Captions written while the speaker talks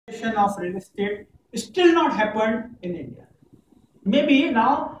corporatization of real estate is still not happened in India. Maybe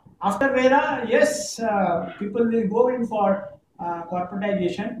now after RERA, yes, people will go in for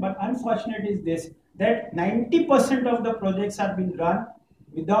corporatization, but unfortunate is this, that 90% of the projects are being run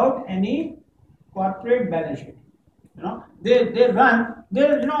without any corporate balance sheet. They run,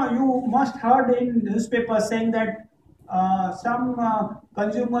 you must heard in newspapers saying that some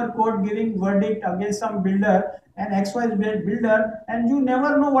consumer court giving verdict against some builder, an XYZ builder, and you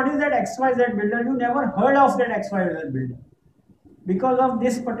never know what is that XYZ builder, you never heard of that XYZ builder. Because of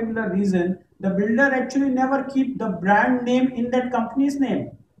this particular reason, the builder actually never keep the brand name in that company's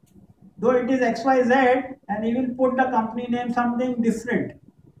name. Though it is XYZ, and he will put the company name something different.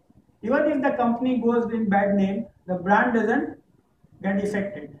 Even if the company goes in bad name, the brand doesn't get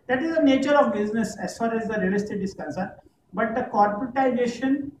affected. That is the nature of business as far as the real estate is concerned. But the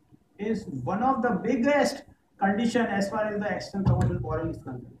corporatization is one of the biggest condition as far as the external commercial borrowing is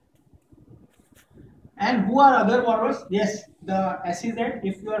concerned. And who are other borrowers? Yes, the SEZ.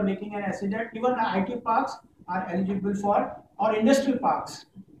 If you are making an SEZ, even the IT parks are eligible for, or industrial parks.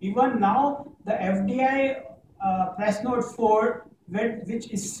 Even now, the FDI press note 4,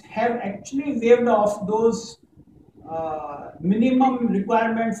 which have actually waived off those minimum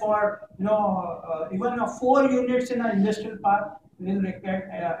requirement for even 4 units in an industrial park will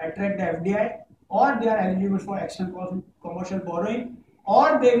attract the FDI, or they are eligible for external commercial borrowing,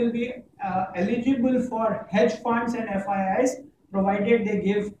 or they will be eligible for hedge funds and FIIs, provided they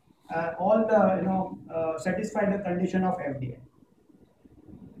give all the satisfy the condition of FDI.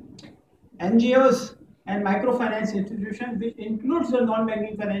 NGOs and microfinance institutions, which includes the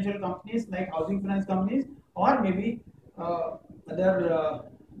non-banking financial companies like housing finance companies, or maybe other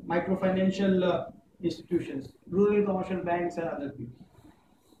microfinancial institutions, rural commercial banks and other people.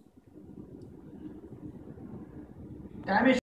 Time is